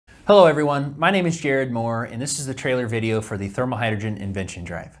Hello everyone, my name is Jared Moore and this is the trailer video for the Thermal Hydrogen Invention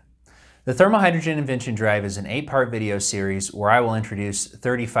Drive. The Thermal Hydrogen Invention Drive is an 8-part video series where I will introduce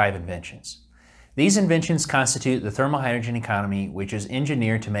 35 inventions. These inventions constitute the thermal hydrogen economy, which is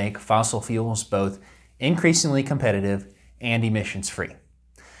engineered to make fossil fuels both increasingly competitive and emissions-free.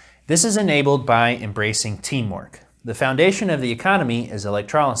 This is enabled by embracing teamwork. The foundation of the economy is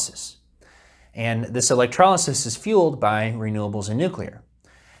electrolysis, and this electrolysis is fueled by renewables and nuclear.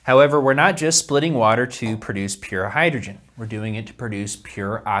 However, we're not just splitting water to produce pure hydrogen. We're doing it to produce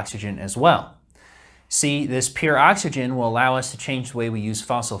pure oxygen as well. See, this pure oxygen will allow us to change the way we use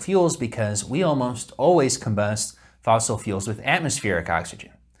fossil fuels because we almost always combust fossil fuels with atmospheric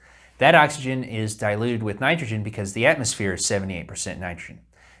oxygen. That oxygen is diluted with nitrogen because the atmosphere is 78% nitrogen.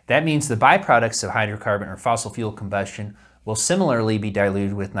 That means the byproducts of hydrocarbon or fossil fuel combustion will similarly be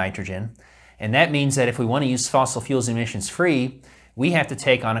diluted with nitrogen. And that means that if we want to use fossil fuels emissions-free, we have to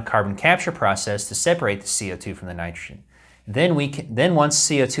take on a carbon capture process to separate the CO2 from the nitrogen. Then once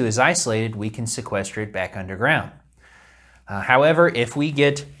CO2 is isolated, we can sequester it back underground. However, if we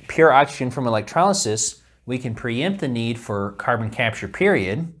get pure oxygen from electrolysis, we can preempt the need for carbon capture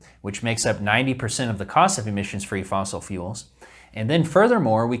period, which makes up 90% of the cost of emissions-free fossil fuels. And then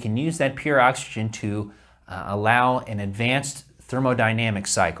furthermore, we can use that pure oxygen to allow an advanced thermodynamic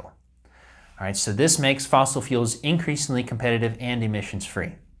cycle. All right, so this makes fossil fuels increasingly competitive and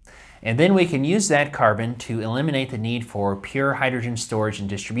emissions-free. And then we can use that carbon to eliminate the need for pure hydrogen storage and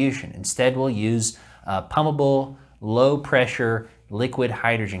distribution. Instead, we'll use pumpable, low-pressure liquid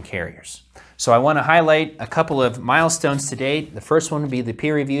hydrogen carriers. So I want to highlight a couple of milestones to date. The first one would be the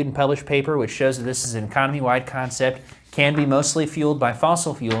peer-reviewed and published paper, which shows that this is an economy-wide concept, can be mostly fueled by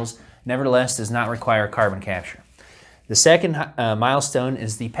fossil fuels, nevertheless does not require carbon capture. The second milestone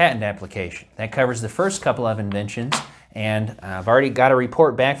is the patent application. That covers the first couple of inventions, and I've already got a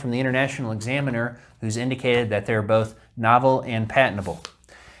report back from the International Examiner who's indicated that they're both novel and patentable.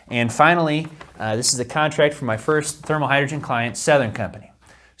 And finally, this is a contract for my first thermal hydrogen client, Southern Company.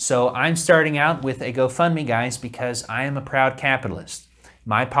 So I'm starting out with a GoFundMe, guys, because I am a proud capitalist.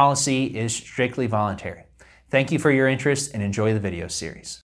 My policy is strictly voluntary. Thank you for your interest and enjoy the video series.